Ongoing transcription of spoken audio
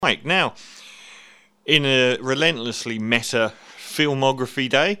Mike. Now, in a relentlessly meta filmography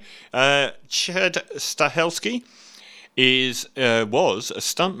day, Chad Stahelski was a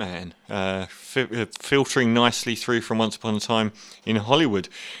stuntman, filtering nicely through from Once Upon a Time in Hollywood.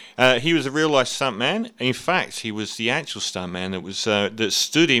 He was a real life stuntman. In fact, he was the actual stuntman that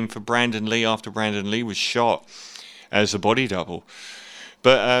stood in for Brandon Lee after Brandon Lee was shot as a body double.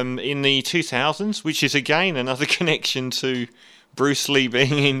 But in the 2000s, which is again another connection to Bruce Lee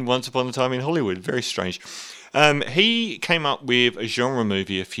being in Once Upon a Time in Hollywood, very strange. He came up with a genre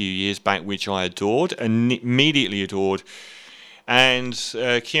movie a few years back which I adored, and immediately adored. And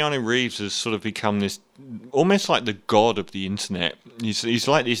Keanu Reeves has sort of become this, almost like the god of the internet. He's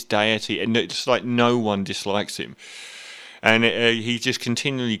like this deity, and it's like no one dislikes him. And he just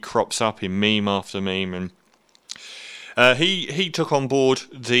continually crops up in meme after meme. And he took on board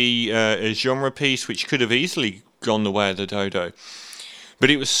the genre piece, which could have easily gone the way of the dodo. But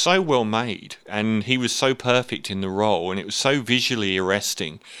it was so well made, and he was so perfect in the role, and it was so visually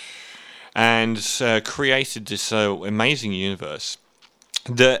arresting, and created this amazing universe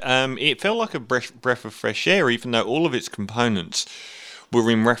that it felt like a breath of fresh air, even though all of its components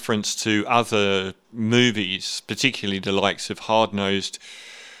were in reference to other movies, particularly the likes of hard-nosed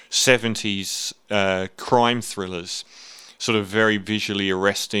 70s crime thrillers, sort of very visually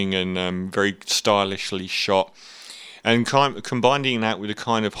arresting and very stylishly shot. And combining that with the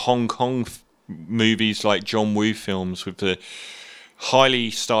kind of Hong Kong movies like John Woo films with the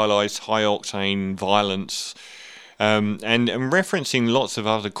highly stylized, high-octane violence, and referencing lots of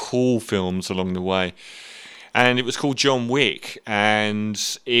other cool films along the way. And it was called John Wick, and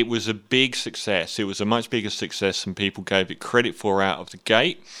it was a big success. It was a much bigger success than people gave it credit for out of the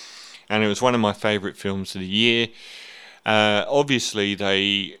gate, and it was one of my favourite films of the year. Obviously,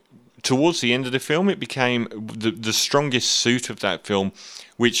 towards the end of the film, it became the strongest suit of that film,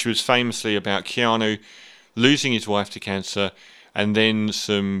 which was famously about Keanu losing his wife to cancer, and then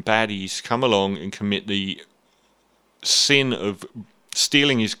some baddies come along and commit the sin of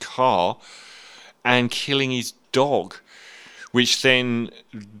stealing his car and killing his dog, which then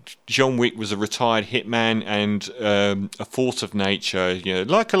John Wick was a retired hitman and a force of nature,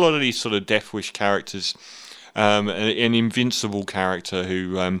 like a lot of these sort of Death Wish characters, an invincible character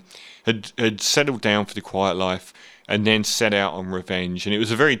who had settled down for the quiet life and then set out on revenge. And it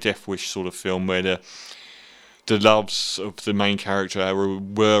was a very Death Wish sort of film where the loves of the main character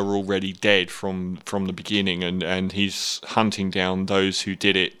were already dead from the beginning, and he's hunting down those who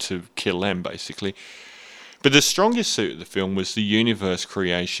did it to kill them, basically. But the strongest suit of the film was the universe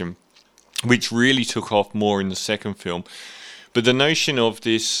creation, which really took off more in the second film. But the notion of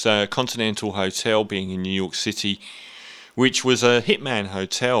this Continental Hotel being in New York City, which was a hitman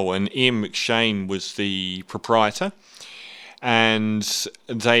hotel, and Ian McShane was the proprietor, and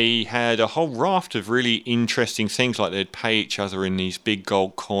they had a whole raft of really interesting things, like they'd pay each other in these big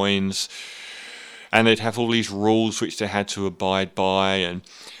gold coins, and they'd have all these rules which they had to abide by, and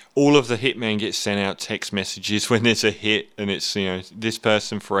all of the hitmen get sent out text messages when there's a hit, and it's, this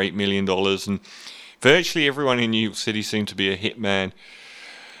person for $8 million, and virtually everyone in New York City seemed to be a hitman.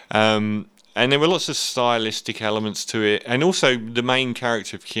 And there were lots of stylistic elements to it. And also the main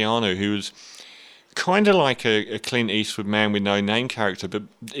character of Keanu, who was kind of like a Clint Eastwood man with no name character. But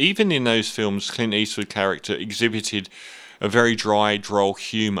even in those films, Clint Eastwood character exhibited a very dry, droll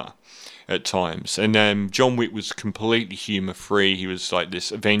humour at times. And John Wick was completely humour-free. He was like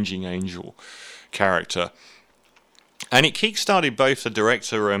this avenging angel character. And it kick-started both the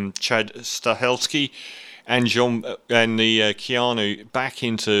director, Chad Stahelski, and the Keanu back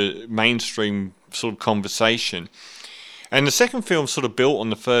into mainstream sort of conversation. And the second film sort of built on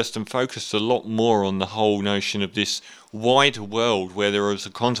the first and focused a lot more on the whole notion of this wider world where there was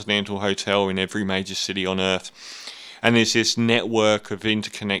a continental hotel in every major city on Earth. And there's this network of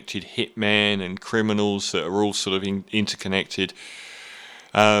interconnected hitmen and criminals that are all sort of interconnected.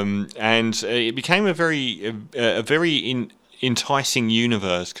 And it became a very enticing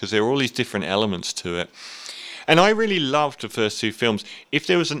universe because there were all these different elements to it. And I really loved the first two films. If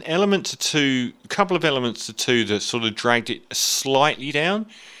there was a couple of elements to two that sort of dragged it slightly down,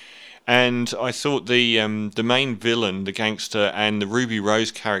 and I thought the main villain, the gangster, and the Ruby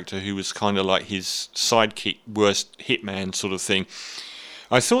Rose character, who was kind of like his sidekick, worst hitman sort of thing,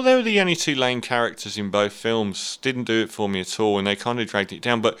 I thought they were the only two lame characters in both films. Didn't do it for me at all, and they kind of dragged it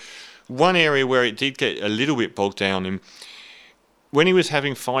down. But one area where it did get a little bit bogged down in, when he was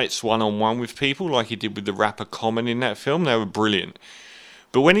having fights one-on-one with people, like he did with the rapper Common in that film, they were brilliant.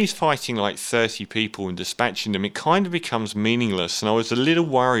 But when he's fighting like 30 people and dispatching them, it kind of becomes meaningless. And I was a little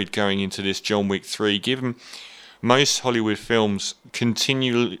worried going into this John Wick 3, given most Hollywood films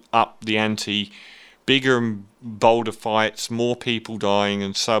continue up the ante, bigger and bolder fights, more people dying,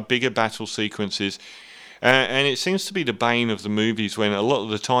 and so bigger battle sequences. And it seems to be the bane of the movies when a lot of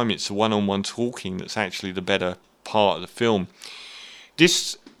the time it's the one-on-one talking that's actually the better part of the film.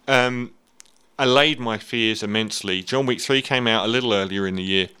 This allayed my fears immensely. John Wick 3 came out a little earlier in the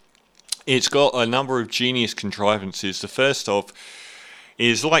year. It's got a number of genius contrivances. The first of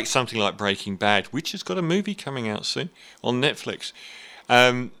is like something like Breaking Bad, which has got a movie coming out soon on Netflix.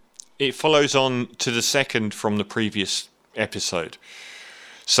 It follows on to the second from the previous episode.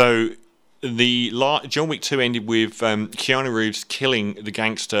 So John Wick 2 ended with Keanu Reeves killing the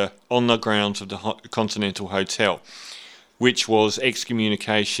gangster on the grounds of the Continental Hotel, which was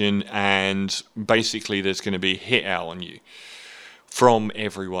excommunication, and basically there's going to be a hit out on you from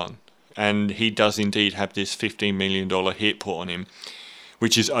everyone. And he does indeed have this $15 million hit put on him,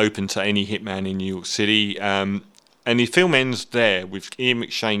 which is open to any hitman in New York City. And the film ends there with Ian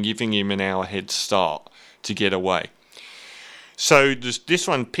McShane giving him an hour head start to get away. So this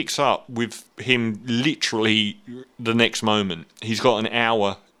one picks up with him literally the next moment. He's got an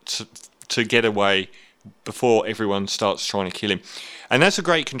hour to get away before everyone starts trying to kill him. And that's a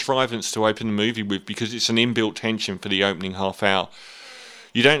great contrivance to open the movie with, because it's an inbuilt tension for the opening half hour.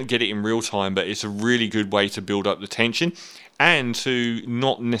 You don't get it in real time, but it's a really good way to build up the tension and to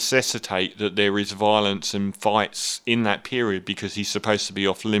not necessitate that there is violence and fights in that period, because he's supposed to be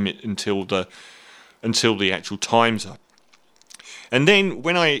off limit until the actual time's up. And then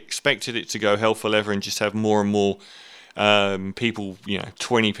when I expected it to go hell for leather and just have more and more people,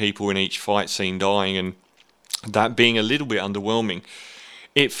 20 people in each fight scene dying, and that being a little bit underwhelming,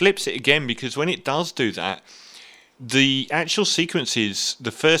 it flips it again, because when it does do that, the actual sequences,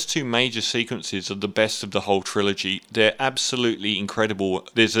 the first two major sequences, are the best of the whole trilogy. They're absolutely incredible.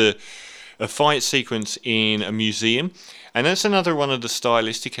 There's a fight sequence in a museum, and that's another one of the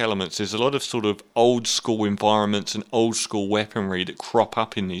stylistic elements. There's a lot of sort of old school environments and old school weaponry that crop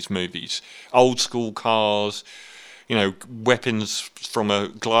up in these movies. Old school cars, weapons from a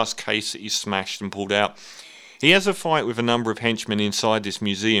glass case that he's smashed and pulled out. He has a fight with a number of henchmen inside this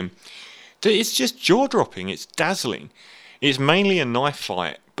museum. It's just jaw-dropping. It's dazzling. It's mainly a knife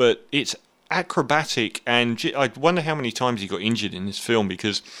fight, but it's acrobatic, and I wonder how many times he got injured in this film,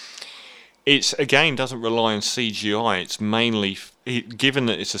 because it's, again, doesn't rely on CGI. It's mainly, given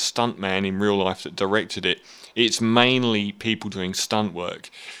that it's a stuntman in real life that directed it, it's mainly people doing stunt work.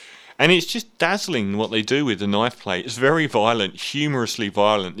 And it's just dazzling what they do with the knife play. It's very violent, humorously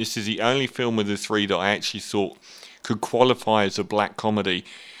violent. This is the only film of the three that I actually thought could qualify as a black comedy,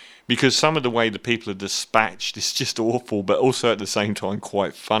 because some of the way the people are dispatched is just awful, but also at the same time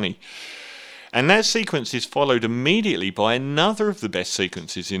quite funny. And that sequence is followed immediately by another of the best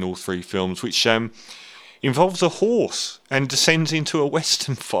sequences in all three films, which involves a horse and descends into a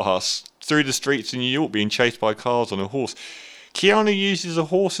western farce through the streets of New York, being chased by cars on a horse. Keanu uses a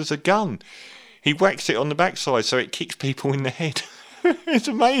horse as a gun. He whacks it on the backside so it kicks people in the head. It's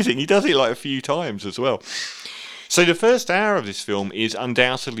amazing. He does it like a few times as well. So the first hour of this film is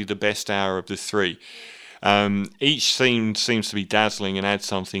undoubtedly the best hour of the three. Each scene seems to be dazzling and adds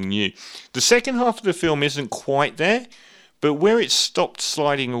something new. The second half of the film isn't quite there, but where it stopped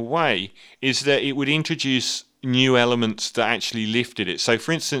sliding away is that it would introduce new elements that actually lifted it. So,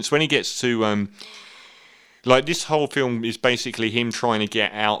 for instance, when he gets to... this whole film is basically him trying to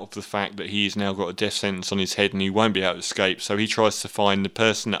get out of the fact that he's now got a death sentence on his head and he won't be able to escape. So he tries to find the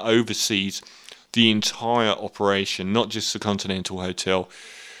person that oversees the entire operation, not just the Continental Hotel,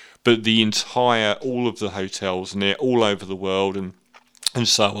 but all of the hotels, and they're all over the world, and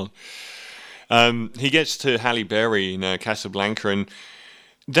so on. He gets to Halle Berry in Casablanca, and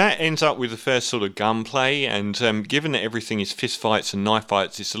that ends up with the first sort of gunplay, and given that everything is fist fights and knife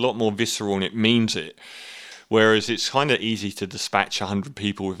fights, it's a lot more visceral and it means it. Whereas it's kind of easy to dispatch 100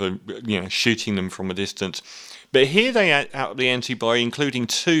 people with shooting them from a distance. But here they out the ante by including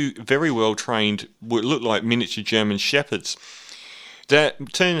two very well-trained, what look like miniature German shepherds,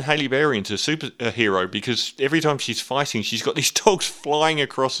 that turn Halle Berry into a superhero, because every time she's fighting, she's got these dogs flying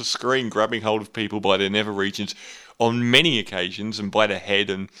across the screen, grabbing hold of people by their nether regions on many occasions, and by the head,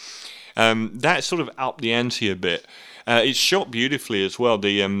 and that sort of upped the ante a bit. It's shot beautifully as well.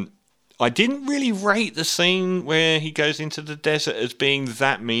 I didn't really rate the scene where he goes into the desert as being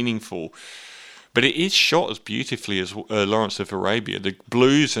that meaningful, but it is shot as beautifully as Lawrence of Arabia. The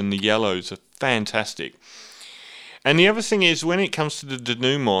blues and the yellows are fantastic. And the other thing is, when it comes to the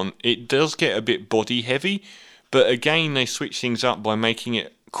denouement, it does get a bit body heavy, but again they switch things up by making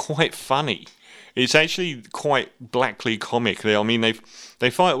it quite funny. It's actually quite blackly comic. They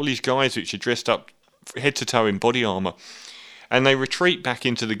fight all these guys which are dressed up head to toe in body armour. And they retreat back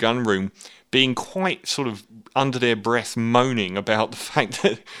into the gun room, being quite sort of under their breath moaning about the fact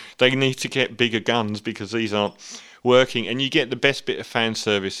that they need to get bigger guns because these aren't working. And you get the best bit of fan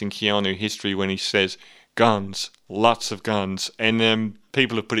service in Keanu history when he says, guns, lots of guns. And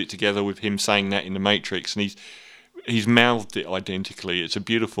people have put it together with him saying that in The Matrix, and he's mouthed it identically. It's a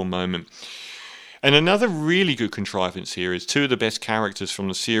beautiful moment. And another really good contrivance here is two of the best characters from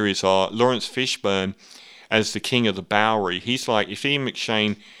the series are Lawrence Fishburne as the king of the Bowery. He's like, if Ian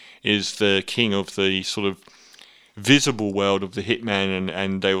McShane is the king of the sort of visible world of the hitman,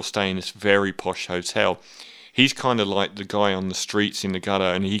 and they all stay in this very posh hotel, he's kind of like the guy on the streets in the gutter,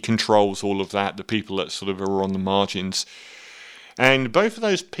 and he controls all of that, the people that sort of are on the margins. And both of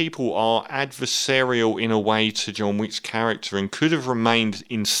those people are adversarial in a way to John Wick's character and could have remained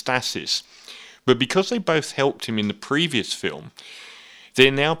in stasis. But because they both helped him in the previous film,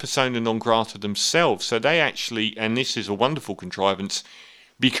 they're now persona non grata themselves. So they actually, and this is a wonderful contrivance,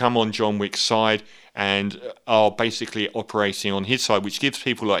 become on John Wick's side and are basically operating on his side, which gives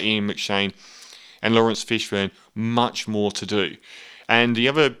people like Ian McShane and Lawrence Fishburne much more to do. And the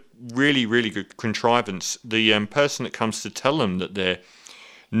other really, really good contrivance, the person that comes to tell them that they're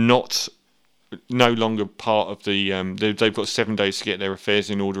no longer part of the, they've got 7 days to get their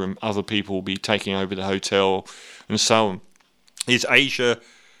affairs in order and other people will be taking over the hotel and so on, is Asia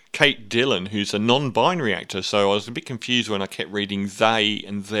Kate Dillon, who's a non-binary actor. So I was a bit confused when I kept reading they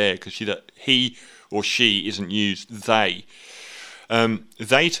and their, because he or she isn't used, they.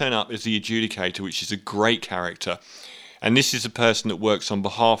 They turn up as the adjudicator, which is a great character. And this is a person that works on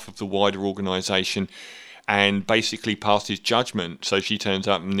behalf of the wider organisation and basically passes judgment. So she turns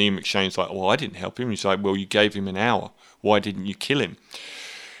up and Ian McShane's like, well, I didn't help him. He's like, well, you gave him an hour. Why didn't you kill him?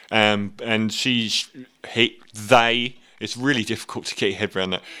 And they, it's really difficult to get your head around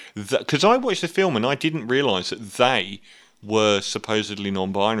that. Because I watched the film and I didn't realise that they were supposedly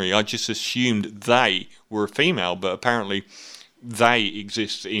non-binary. I just assumed they were a female, but apparently they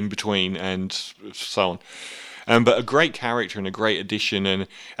exist in between and so on. But a great character and a great addition,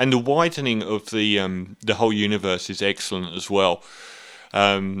 and the widening of the whole universe is excellent as well.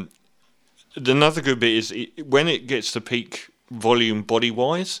 Another good bit is when it gets to peak volume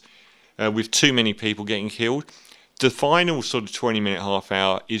body-wise, with too many people getting killed, the final sort of 20-minute, half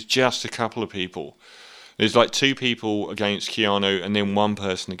hour is just a couple of people. There's like 2 people against Keanu and then 1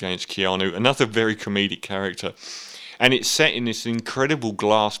 person against Keanu, another very comedic character. And it's set in this incredible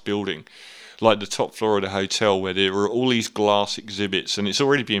glass building, like the top floor of the hotel, where there are all these glass exhibits, and it's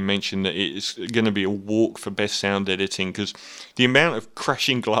already been mentioned that it's going to be a walk for best sound editing, because the amount of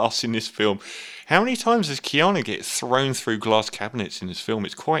crashing glass in this film, how many times does Keanu get thrown through glass cabinets in this film?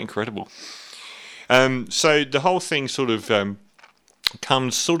 It's quite incredible. So the whole thing sort of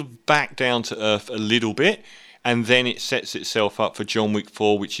comes sort of back down to earth a little bit, and then it sets itself up for John Wick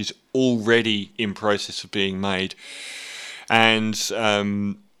 4, which is already in process of being made. And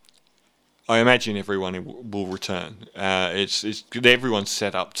I imagine everyone will return. It's everyone's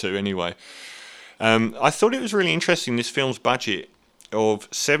set up to anyway. I thought it was really interesting. This film's budget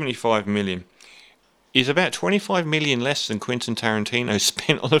of $75 million is about $25 million less than Quentin Tarantino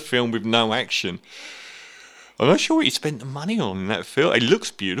spent on a film with no action. I'm not sure what he spent the money on in that film. It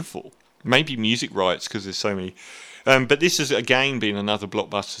looks beautiful. Maybe music rights, because there's so many. But this has again been another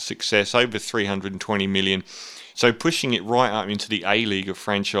blockbuster success, over $320 million. So pushing it right up into the A-League of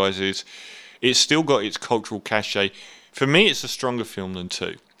franchises. It's still got its cultural cachet. For me, it's a stronger film than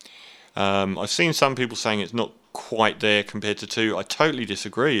 2. I've seen some people saying it's not quite there compared to 2. I totally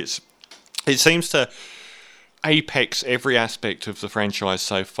disagree. It seems to apex every aspect of the franchise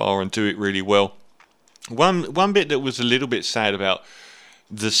so far and do it really well. One bit that was a little bit sad about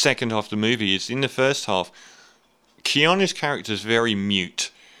the second half of the movie is in the first half, Keanu's character is very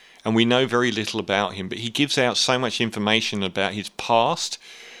mute, and we know very little about him, but he gives out so much information about his past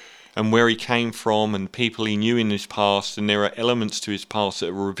and where he came from and people he knew in his past, and there are elements to his past that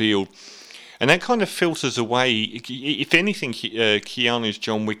are revealed. And that kind of filters away. If anything, Keanu's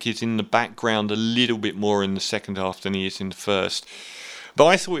John Wick is in the background a little bit more in the second half than he is in the first. But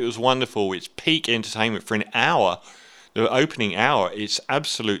I thought it was wonderful. It's peak entertainment for an hour. The opening hour, it's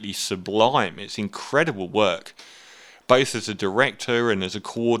absolutely sublime. It's incredible work, both as a director and as a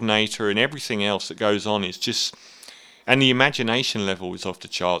coordinator, and everything else that goes on is just... And the imagination level is off the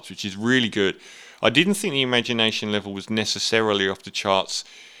charts, which is really good. I didn't think the imagination level was necessarily off the charts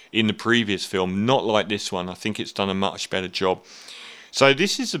in the previous film, not like this one. I think it's done a much better job. So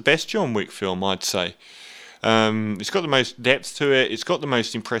this is the best John Wick film, I'd say. It's got the most depth to it. It's got the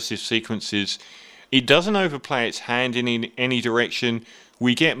most impressive sequences. It doesn't overplay its hand in any direction,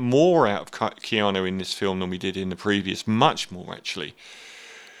 We get more out of Keanu in this film than we did in the previous, much more actually.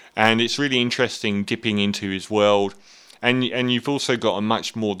 And it's really interesting dipping into his world. And you've also got a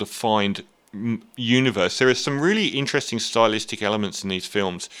much more defined universe. There are some really interesting stylistic elements in these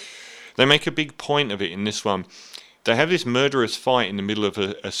films. They make a big point of it in this one. They have this murderous fight in the middle of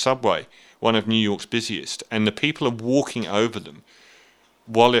a subway, one of New York's busiest, and the people are walking over them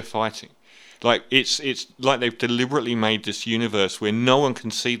while they're fighting. Like it's like they've deliberately made this universe where no one can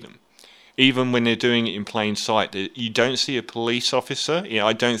see them, even when they're doing it in plain sight. You don't see a police officer.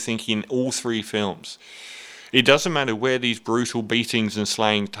 I don't think in all three films. It doesn't matter where these brutal beatings and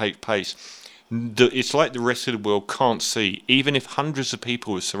slaying take place. It's like the rest of the world can't see, even if hundreds of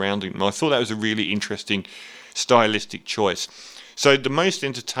people are surrounding them. I thought that was a really interesting stylistic choice. So the most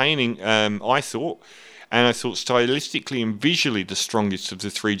entertaining, I thought, and I thought stylistically and visually the strongest of the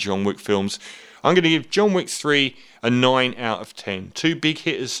three John Wick films. I'm going to give John Wick 3 a 9 out of 10. Two big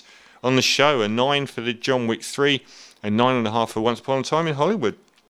hitters on the show, a 9 for the John Wick 3 and 9.5 for Once Upon a Time in Hollywood.